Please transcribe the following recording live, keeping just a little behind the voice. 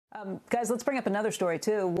Guys, let's bring up another story,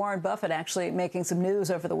 too. Warren Buffett actually making some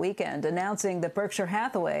news over the weekend, announcing that Berkshire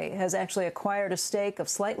Hathaway has actually acquired a stake of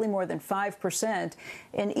slightly more than 5%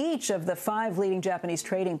 in each of the 5 leading Japanese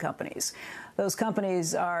trading companies. Those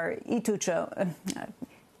companies are Itochu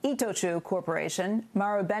Corporation,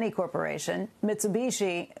 Marubeni Corporation,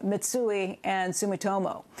 Mitsubishi, Mitsui, and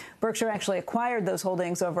Sumitomo. Berkshire actually acquired those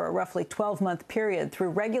holdings over a roughly 12-month period through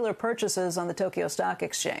regular purchases on the Tokyo Stock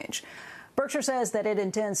Exchange. Berkshire says that it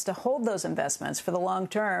intends to hold those investments for the long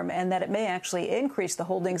term and that it may actually increase the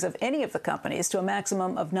holdings of any of the companies to a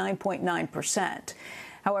maximum of 9.9%.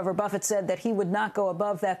 However, Buffett said that he would not go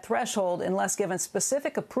above that threshold unless given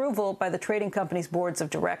specific approval by the trading company's boards of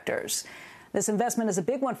directors. This investment is a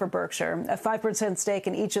big one for Berkshire. A 5% stake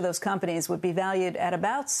in each of those companies would be valued at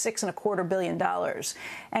about $6.25 billion.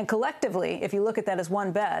 And collectively, if you look at that as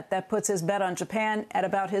one bet, that puts his bet on Japan at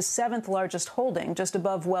about his 7th largest holding, just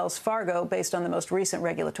above Wells Fargo, based on the most recent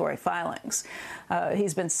regulatory filings.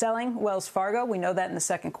 He's been selling Wells Fargo. We know that in the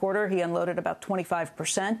second quarter, he unloaded about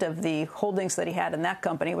 25% of the holdings that he had in that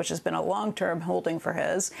company, which has been a long-term holding for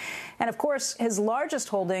his. And of course, his largest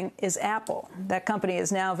holding is Apple. That company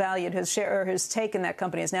is now valued, his stake in that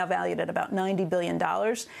company is now valued at about $90 billion.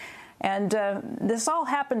 And this all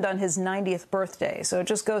happened on his 90th birthday. So it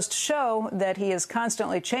just goes to show that he is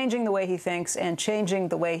constantly changing the way he thinks and changing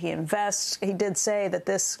the way he invests. He did say that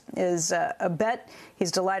this is a bet.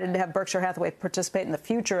 He's delighted to have Berkshire Hathaway participate in the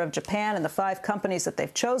future of Japan and the 5 companies that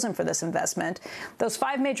they've chosen for this investment. Those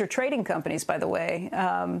 5 major trading companies, by the way,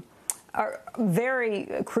 are very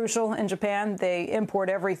crucial in Japan. They import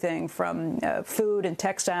everything from food and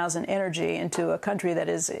textiles and energy into a country that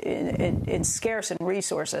is in scarce in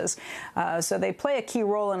resources. So they play a key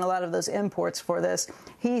role in a lot of those imports for this.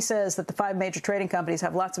 He says that the 5 major trading companies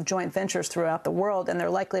have lots of joint ventures throughout the world, and they're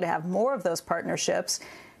likely to have more of those partnerships.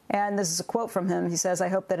 And this is a quote from him. He says, "I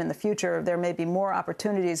hope that in the future there may be more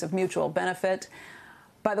opportunities of mutual benefit."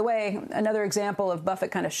 By the way, another example of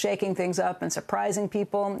Buffett kind of shaking things up and surprising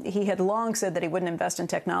people. He had long said that he wouldn't invest in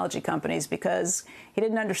technology companies because he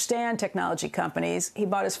didn't understand technology companies. He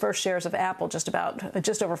bought his first shares of Apple just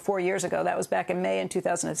over 4 years ago. That was back in May in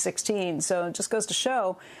 2016. So it just goes to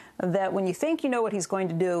show that when you think you know what he's going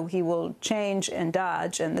to do, he will change and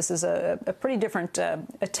dodge. And this is a pretty different a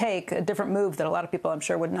different move that a lot of people, I'm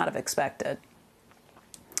sure, would not have expected.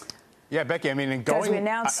 Yeah, Becky, I mean,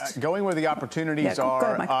 going where the opportunities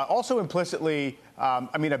are, also implicitly,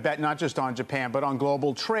 I mean, a bet not just on Japan, but on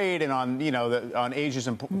global trade and on, on Asia's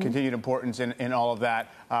continued importance in all of that.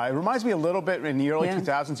 It reminds me a little bit in the early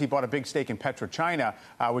 2000s, he bought a big stake in PetroChina,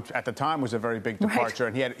 which at the time was a very big departure. Right.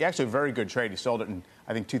 And he had actually a very good trade. He sold it in,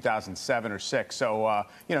 I think, 2007 or 6. So,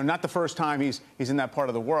 not the first time he's in that part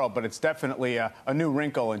of the world, but it's definitely a new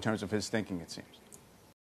wrinkle in terms of his thinking, it seems.